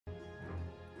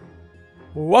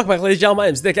Welcome back, ladies and gentlemen. My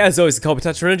name is Nick. As always, the Call of Duty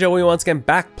WW2. We once again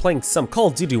back playing some Call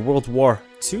of Duty World War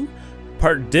II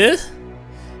Part 2.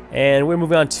 And we're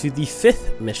moving on to the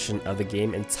 5th mission of the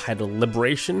game, entitled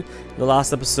Liberation. In the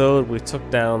last episode, we took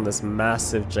down this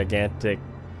massive, gigantic,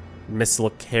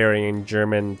 missile-carrying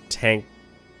German tank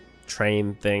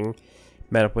train thing.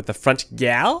 Met up with the French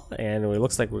gal, and it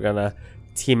looks like we're gonna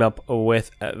team up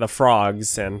with the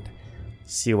frogs and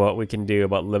see what we can do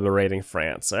about liberating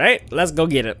France. Alright, let's go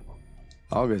get it.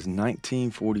 August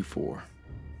 1944.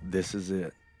 This is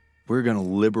it. We're going to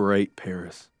liberate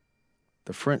Paris.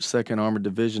 The French 2nd Armored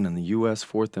Division and the U.S.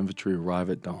 4th Infantry arrive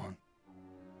at dawn.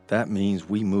 That means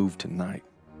we move tonight.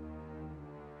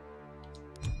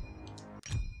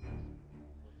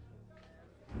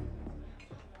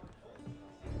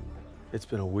 It's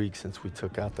been a week since we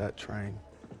took out that train.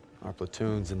 Our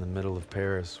platoon's in the middle of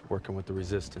Paris, working with the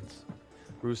resistance.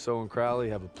 Rousseau and Crowley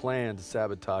have a plan to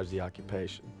sabotage the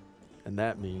occupation. And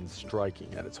that means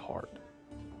striking at its heart.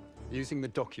 Using the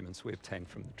documents we obtained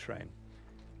from the train,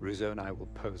 Rousseau and I will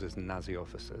pose as Nazi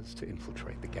officers to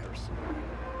infiltrate the garrison.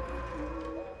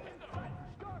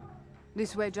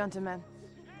 This way, gentlemen.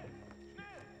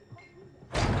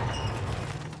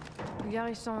 The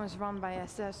garrison is run by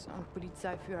SS and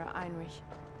Polizeiführer Heinrich.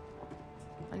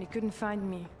 And he couldn't find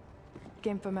me.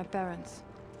 Came for my parents.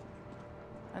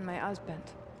 And my husband.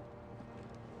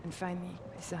 And finally,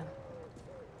 my son.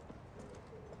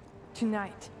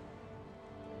 Tonight,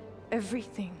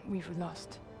 everything we've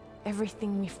lost,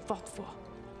 everything we fought for,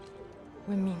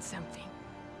 will mean something.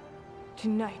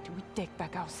 Tonight, we take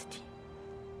back our city.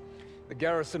 The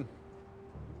garrison.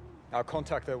 Our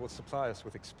contact there will supply us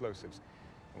with explosives.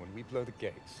 And when we blow the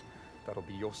gates, that'll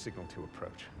be your signal to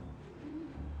approach.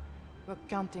 We're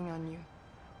counting on you.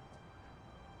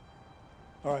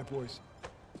 All right, boys.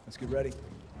 Let's get ready.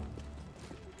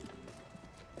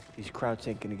 These crowds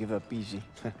ain't gonna give up easy.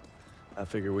 I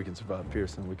figure we can survive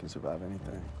Pearson, we can survive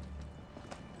anything.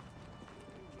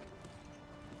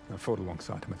 I fought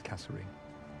alongside him at Kasserine.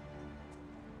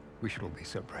 We should all be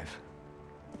so brave.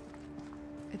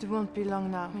 It won't be long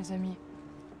now, mes amis.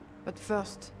 But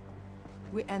first,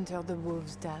 we enter the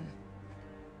wolves' den.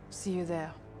 See you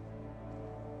there.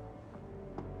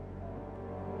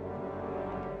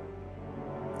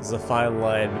 There's a fine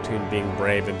line between being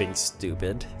brave and being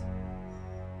stupid.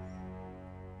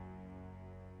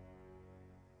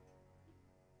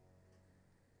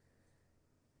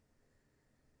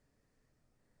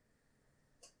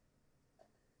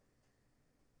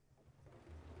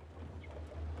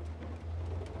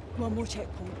 One more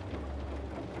checkpoint.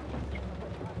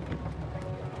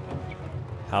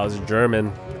 How's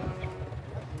German?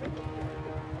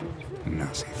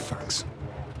 Nazi fucks.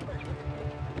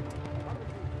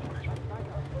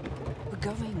 We're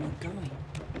going.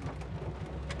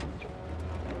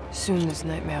 Soon this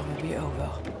nightmare will be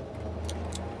over.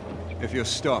 If you're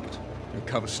stopped, your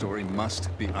cover story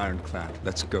must be ironclad.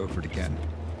 Let's go over it again.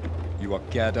 You are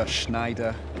Gerda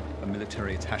Schneider, a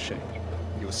military attaché.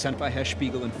 You were sent by Herr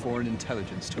Spiegel and Foreign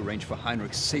Intelligence to arrange for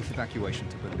Heinrich's safe evacuation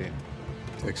to Berlin.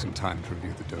 Take some time to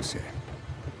review the dossier.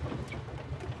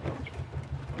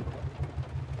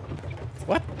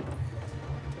 What?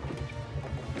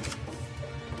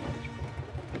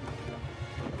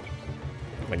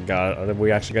 Oh my god, are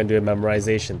we actually gonna do a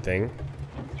memorization thing?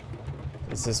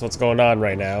 Is this what's going on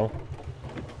right now?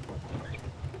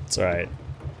 It's alright.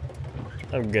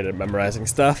 I'm good at memorizing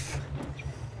stuff.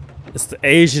 It's the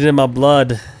Asian in my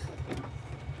blood.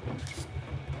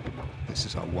 This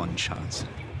is our one chance.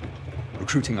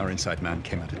 Recruiting our inside man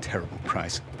came at a terrible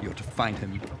price. You're to find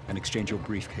him and exchange your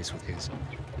briefcase with his.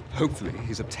 Hopefully,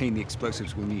 he's obtained the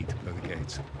explosives we'll need to blow the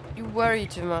gates. You worry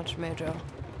too much, Major.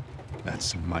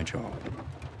 That's my job.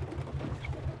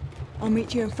 I'll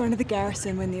meet you in front of the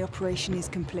garrison when the operation is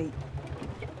complete.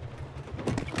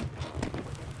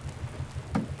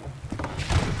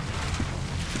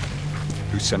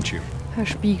 Who sent you? Herr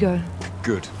Spiegel.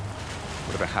 Good.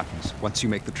 Whatever happens, once you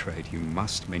make the trade, you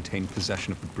must maintain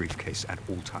possession of the briefcase at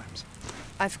all times.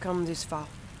 I've come this far.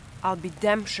 I'll be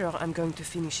damn sure I'm going to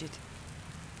finish it.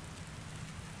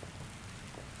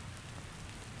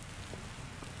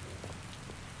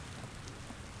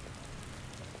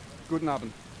 Guten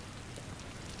Abend.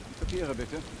 Papiere,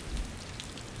 bitte.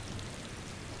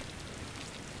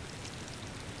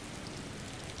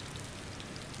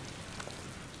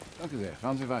 Danke sehr.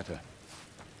 Fahren Sie weiter.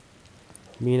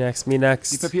 Me next, me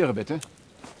next. Die Papiere, bitte.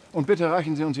 Und bitte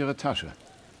reichen Sie uns Ihre Tasche.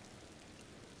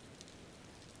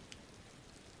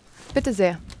 Bitte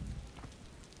sehr.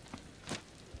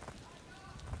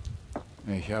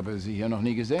 Ich habe Sie hier noch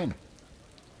nie gesehen.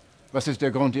 Was ist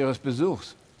der Grund Ihres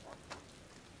Besuchs?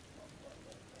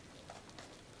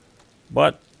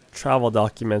 What? Travel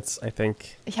documents, I think.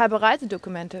 Ich habe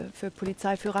Reisedokumente für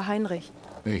Polizeiführer Heinrich.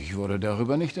 Ich wurde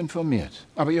darüber nicht informiert.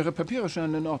 Aber Ihre Papiere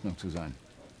scheinen in Ordnung zu sein.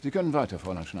 Sie können weiter,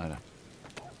 Fräulein Schneider.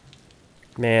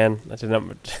 Man, I did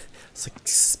not. It's like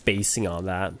spacing on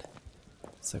that.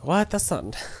 It's like, what? That's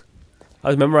not. I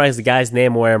was memorize the guy's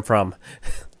name, where I'm from.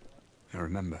 I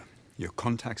remember. Your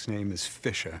contact's name is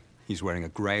Fisher. He's wearing a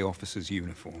grey officer's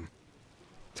uniform.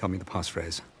 Tell me the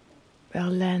passphrase.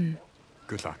 Berlin.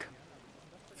 Good luck.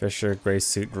 Fisher, gray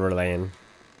suit, Verlaine.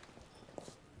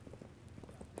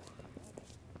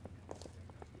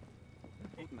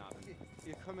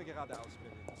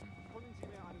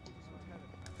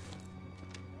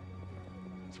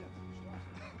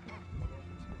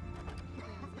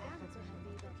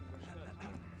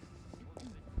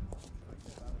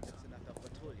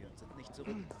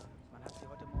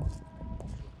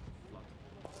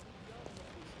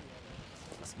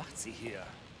 Was macht sie hier?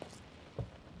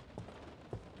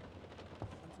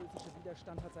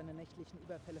 Widerstand hat seine nächtlichen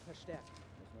Überfälle verstärkt.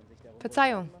 Muss man sich darum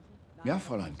Verzeihung. Ja,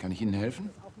 Fräulein, kann ich Ihnen helfen?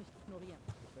 auch nicht ignorieren.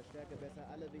 Ich verstärke besser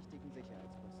alle wichtigen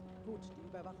Sicherheitsposten. Gut, die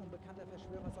Überwachung bekannter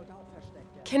Verschwörer sollte auch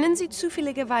verstärkt werden. Kennen Sie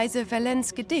zufälligerweise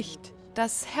Verlaines Gedicht?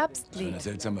 Das Eine Herbstlied.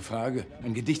 seltsame Frage.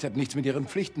 Ein Gedicht hat nichts mit Ihren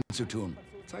Pflichten zu tun.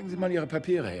 Zeigen Sie mal Ihre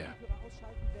Papiere her.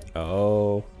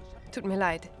 Oh. Tut mir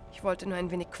leid. Ich wollte nur ein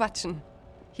wenig quatschen.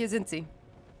 Hier sind sie.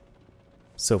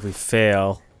 So if we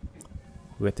fail,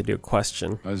 we have to do a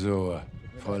question. Also,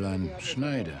 Fräulein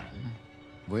Schneider.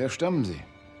 Woher stammen Sie?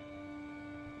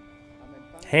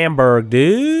 Hamburg,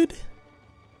 dude.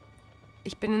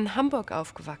 Ich bin in Hamburg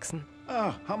aufgewachsen.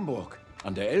 Ah, Hamburg.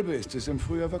 An der Elbe ist es im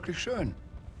Frühjahr wirklich schön.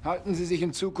 Halten Sie sich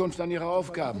in Zukunft an Ihre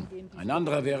Aufgaben. Ein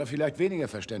anderer wäre vielleicht weniger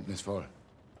verständnisvoll.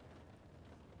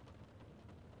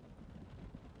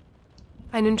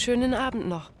 Einen schönen Abend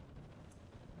noch.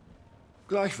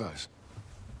 Gleichfalls.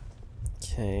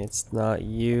 Okay, it's not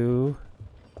you.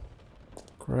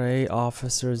 Gray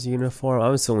officer's uniform.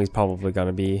 I'm assuming he's probably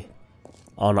gonna be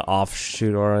on an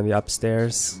offshoot or on the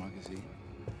upstairs. Mal gesehen?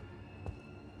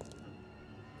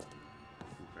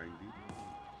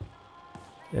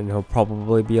 And he'll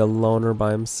probably be a loner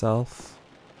by himself.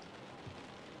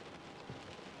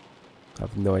 I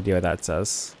have no idea what that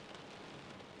says.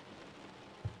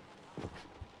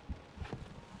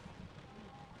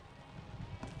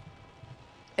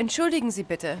 Entschuldigen Sie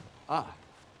bitte. Ah,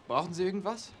 brauchen Sie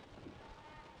irgendwas?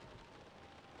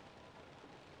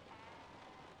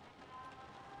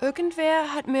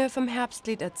 Irgendwer hat mir vom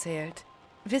Herbstlied erzählt.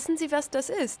 Wissen Sie, was das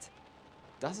ist?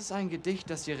 Das ist ein Gedicht,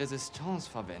 das die Resistance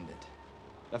verwendet.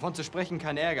 Davon zu sprechen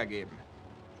kann Ärger geben.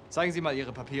 Zeigen Sie mal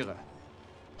Ihre Papiere.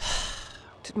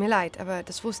 Tut mir leid, aber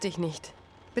das wusste ich nicht.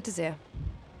 Bitte sehr.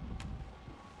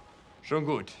 Schon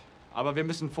gut, aber wir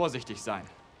müssen vorsichtig sein.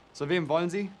 Zu wem wollen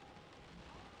Sie?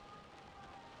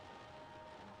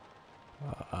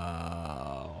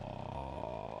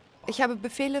 Ich habe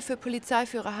Befehle für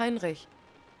Polizeiführer Heinrich.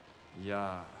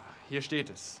 Ja, hier steht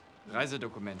es.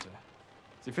 Reisedokumente.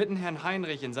 Sie finden Herrn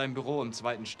Heinrich in seinem Büro im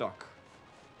 2. Stock.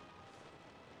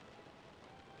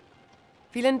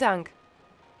 Vielen Dank.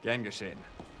 Gern geschehen.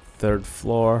 3rd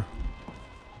floor.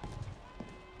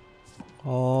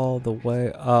 All the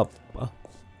way up. Weißt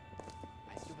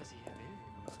du, was sie hier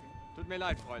will? Tut mir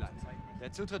leid, Fräulein.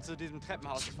 Der Zutritt zu diesem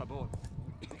Treppenhaus ist verboten.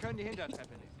 Sie können die Hintertreppe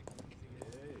nehmen.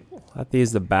 I have to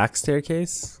use the back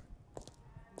staircase?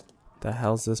 The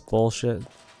hell's this bullshit?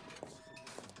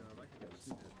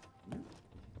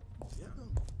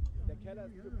 Der Keller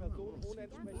ist für Personen ohne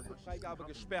entsprechende Freigabe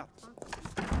gesperrt.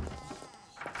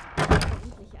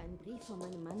 Endlich einen Brief von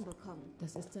meinem Mann bekommen.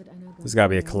 Das ist seit einer There's gotta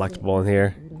be a collectible in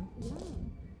here.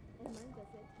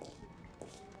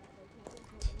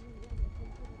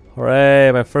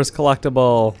 Hooray, my first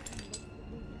collectible.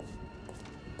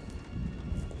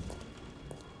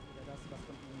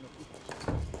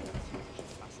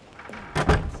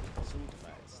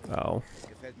 Oh. Das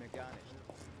gefällt mir gar nicht.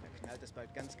 Dann knallt es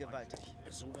bald ganz gewaltig.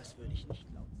 Sowas würde ich nicht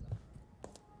laut sagen.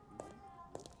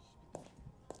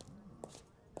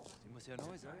 Sie muss ja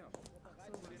neu sein.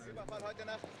 Überfall heute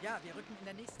Nacht. Ja, wir rücken in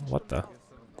der nächsten What the?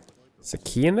 Is a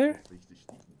key in there?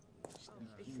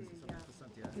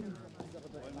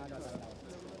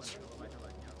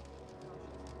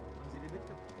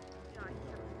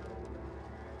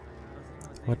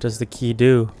 What does the key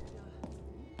do?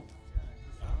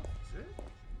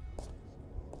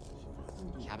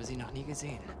 Ich habe sie noch nie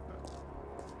gesehen.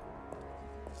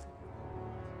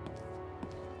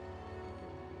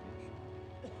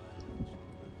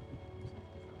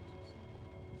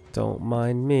 Don't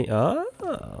mind me. Oh.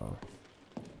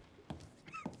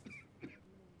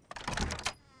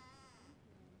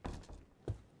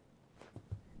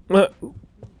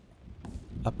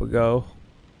 we go.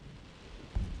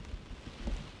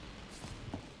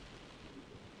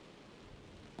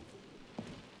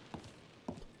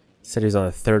 Said he's on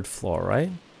the 3rd floor,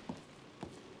 right?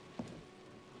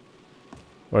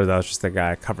 Or that was just the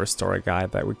guy, cover story guy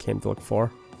that we came to look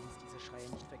for.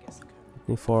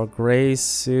 Looking for a gray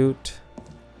suit.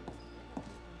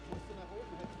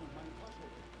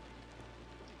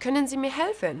 Können Sie mir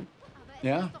helfen?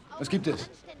 Ja, was gibt es?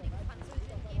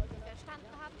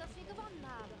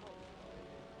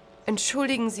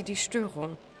 Entschuldigen Sie die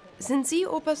Störung. Sind Sie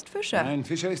Oberst Fischer? Nein,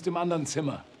 Fischer ist im anderen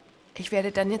Zimmer. Ich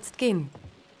werde dann jetzt gehen.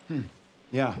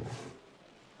 Ja.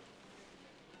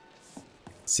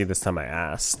 See, this time I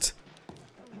asked.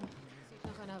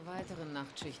 Nach einer weiteren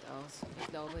Nachtschicht aus. Ich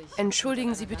glaube,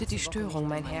 Entschuldigen Sie bitte die Störung,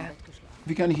 mein Herr.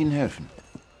 Wie kann ich Ihnen helfen?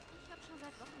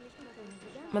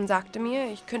 Man sagte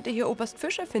mir, ich könnte hier Oberst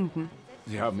Fischer finden.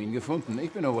 Sie haben ihn gefunden.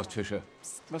 Ich bin Oberst Fischer.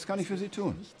 Was kann ich für Sie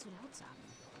tun?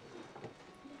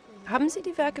 Haben Sie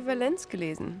die Werke Valenz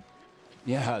gelesen?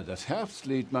 Ja, das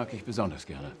Herbstlied mag ich besonders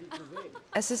gerne.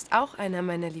 Es ist auch einer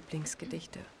meiner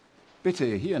Lieblingsgedichte. Bitte,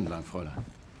 hier entlang, Fräulein.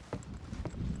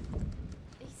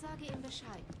 Ich sage ihm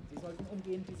Bescheid. Sie sollten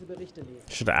umgehend diese Berichte lesen.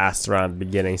 Should have asked around the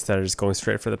beginning instead of just going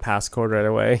straight for the passcode right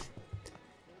away.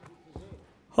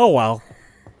 Oh well.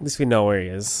 At least we know where he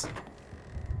is.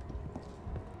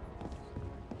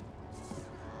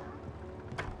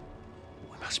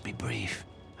 We must be brief.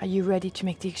 Are you ready to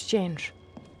make the exchange?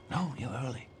 No, you're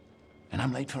early. And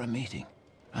I'm late for a meeting.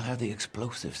 I'll have the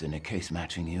explosives in a case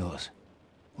matching yours.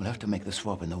 We'll have to make the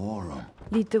swap in the war room.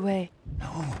 Lead the way.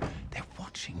 No, they're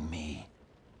watching me.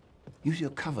 Use your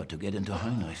cover to get into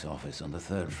Heinrich's office on the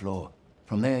 3rd floor.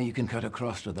 From there, you can cut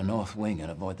across to the north wing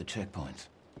and avoid the checkpoints.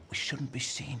 We shouldn't be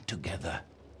seen together.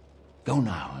 Go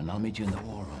now, and I'll meet you in the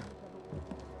war room.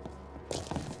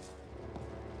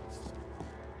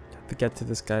 Have to get to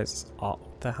this guy's... Oh,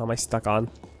 what the hell am I stuck on?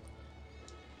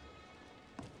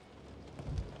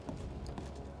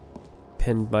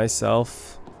 Pinned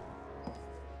myself.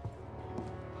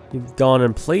 You've gone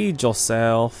and played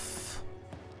yourself.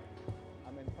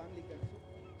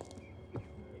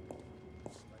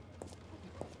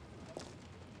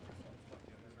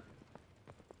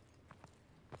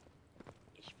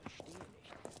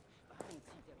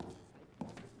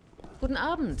 Guten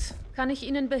Abend. Kann ich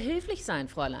Ihnen behilflich sein,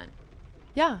 Fräulein?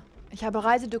 Ja, ich habe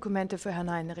Reisedokumente für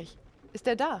Herrn Heinrich. Ist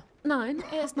er da? Nein,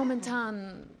 er ist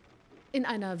momentan in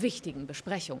einer wichtigen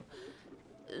Besprechung.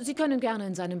 Sie können gerne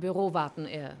in seinem Büro warten,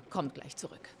 er kommt gleich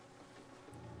zurück.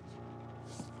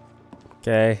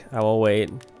 Okay, I will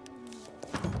wait.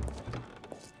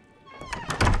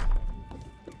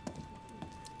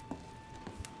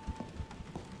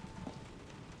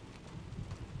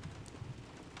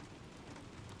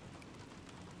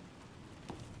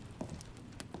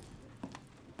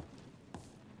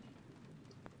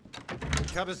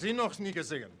 Ich habe Sie noch nie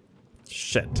gesehen.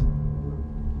 Shit.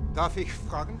 Darf ich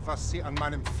fragen, was Sie an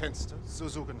meinem Fenster zu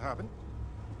suchen haben?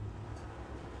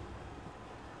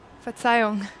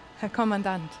 Verzeihung, Herr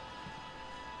Kommandant.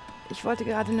 Ich wollte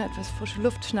gerade nur etwas frische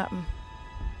Luft schnappen.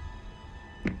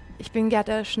 Ich bin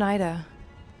Gerda Schneider.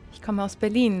 Ich komme aus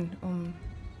Berlin, um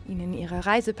Ihnen Ihre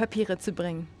Reisepapiere zu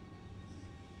bringen.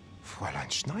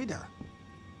 Fräulein Schneider?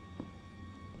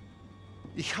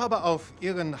 Ich habe auf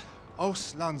Ihren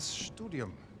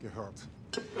Auslandsstudium gehört.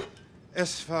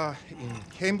 Es war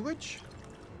in Cambridge,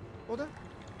 oder?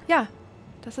 Ja,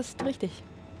 das ist richtig.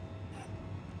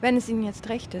 Wenn es Ihnen jetzt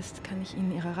recht ist, kann ich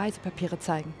Ihnen Ihre Reisepapiere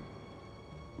zeigen.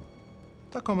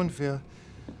 Da kommen wir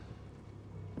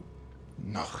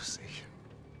noch sicher.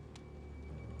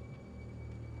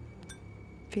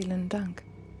 Vielen Dank.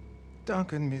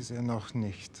 Danken mir sehr noch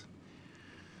nicht.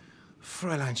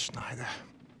 Fräulein Schneider.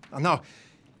 Now,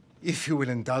 if you will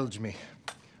indulge me,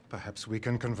 perhaps we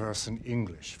can converse in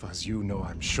English, for as you know,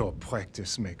 I'm sure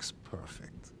practice makes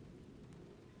perfect.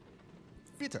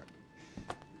 Bitte.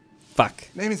 Fuck.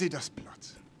 Nehmen Sie das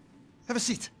Blatt. Have a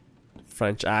seat.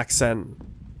 French accent.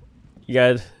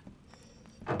 You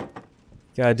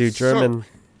gotta do German. So,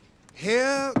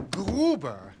 Herr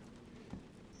Gruber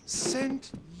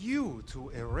sent you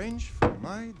to arrange for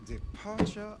my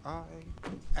departure. I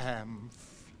am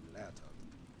flattered.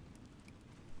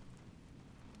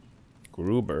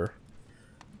 Gruber.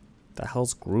 The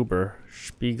hell's Gruber?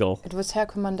 Spiegel. It was Herr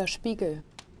Commander Spiegel.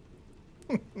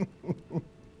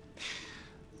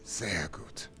 Sehr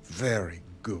gut. Very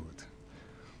good.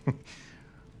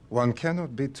 One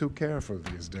cannot be too careful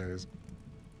these days.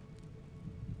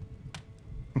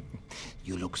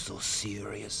 You look so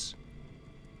serious.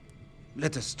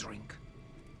 Let us drink.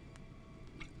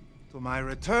 To my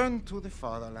return to the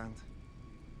fatherland.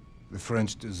 The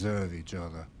French deserve each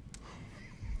other.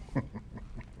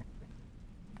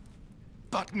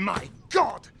 But my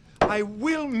God, I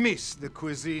will miss the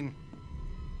cuisine.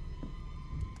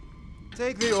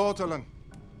 Take the ortolan.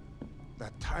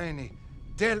 That tiny,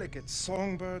 delicate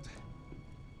songbird.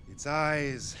 Its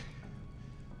eyes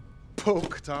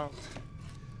poked out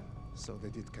so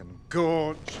that it can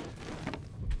gorge.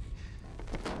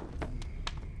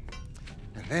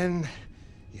 And then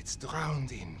it's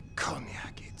drowned in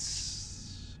cognac.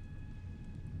 It's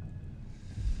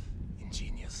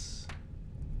ingenious.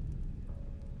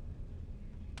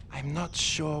 I'm not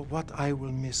sure what I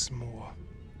will miss more.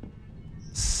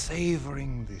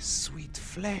 Savoring the sweet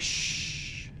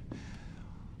flesh,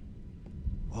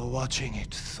 or watching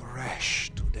it thrash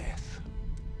to death.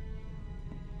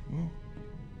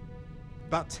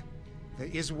 But there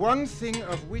is one thing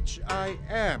of which I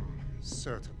am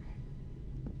certain.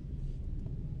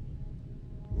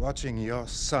 Watching your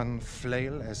son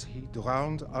flail as he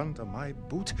drowned under my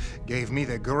boot gave me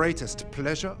the greatest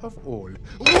pleasure of all.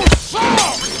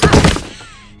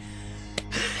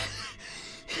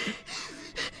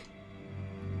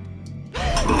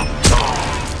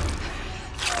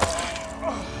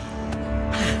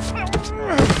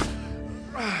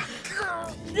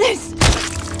 This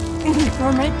is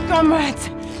for my comrades.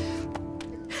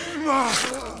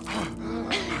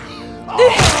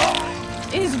 This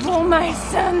is for my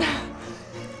son.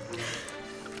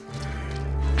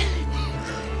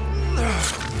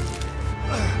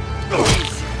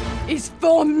 This is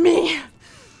for me.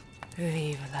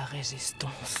 Vive la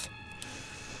résistance.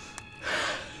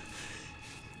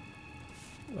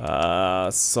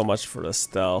 So much for the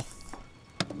stealth.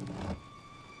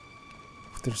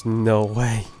 There's no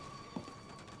way.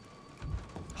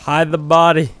 Hide the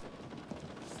body.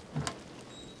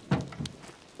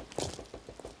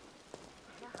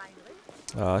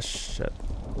 Oh shit.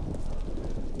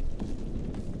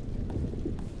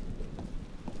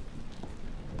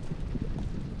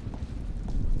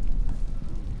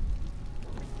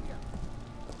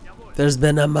 There's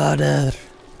been a murder.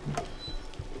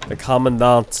 The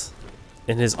commandant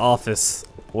in his office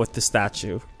with the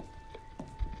statue.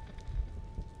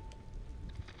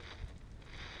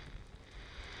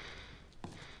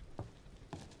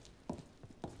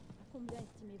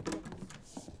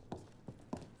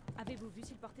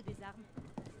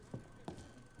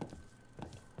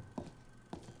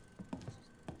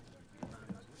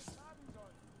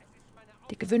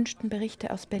 Die gewünschten Berichte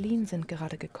aus Berlin sind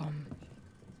gerade gekommen.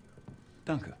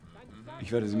 Danke.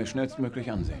 Ich werde sie mir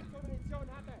schnellstmöglich ansehen.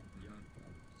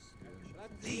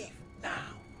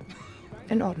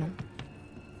 In Ordnung.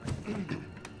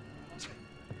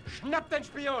 Schnappt den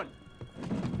Spion!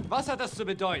 Was hat das zu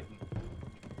bedeuten?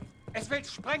 Es will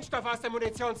Sprengstoff aus dem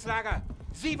Munitionslager.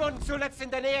 Sie wurden zuletzt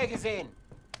in der Nähe gesehen.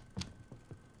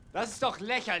 Das ist doch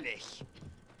lächerlich.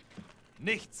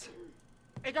 Nichts.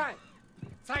 Egal.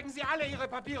 Zeigen Sie alle Ihre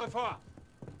Papiere vor.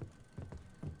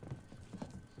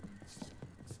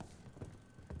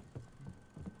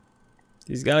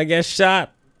 He's gonna get shot.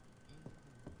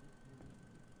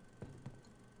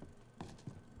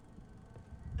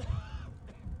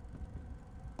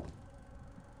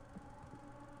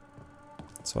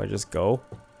 So I just go?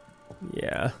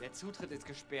 Yeah. Der Zutritt ist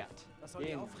gesperrt. Was soll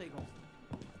die Aufregung?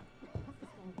 Wir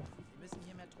müssen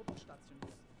hier mehr Truppen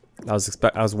stationieren. I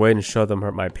was waiting to show them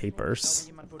my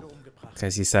papers.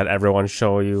 Because he said everyone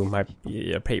show you my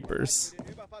papers.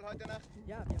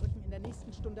 Ja, wir rücken in der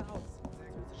nächsten Stunde aus.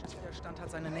 Der französische Widerstand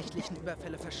hat seine nächtlichen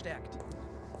Überfälle verstärkt.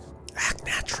 Act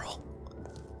natural.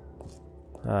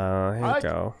 Here we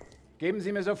go. Geben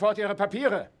Sie mir sofort Ihre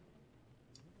Papiere.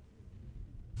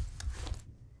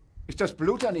 Ist das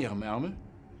Blut an Ihrem Ärmel?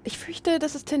 Ich fürchte,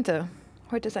 das ist Tinte.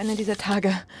 Heute ist einer dieser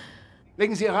Tage.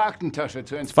 Legen Sie Ihre Aktentasche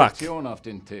zur Inspektion auf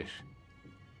den Tisch.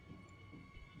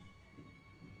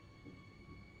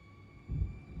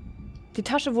 Die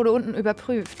Tasche wurde unten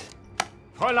überprüft.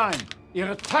 Fräulein,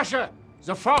 Ihre Tasche!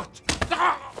 Sofort!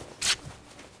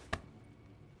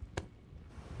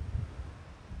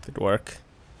 Good work.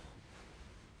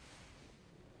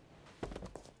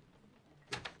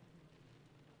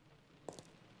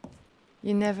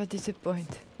 You never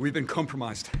disappoint. We've been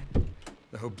compromised.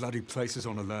 The whole bloody place is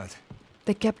on alert.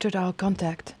 They captured our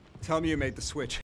contact. Tell me you made the switch.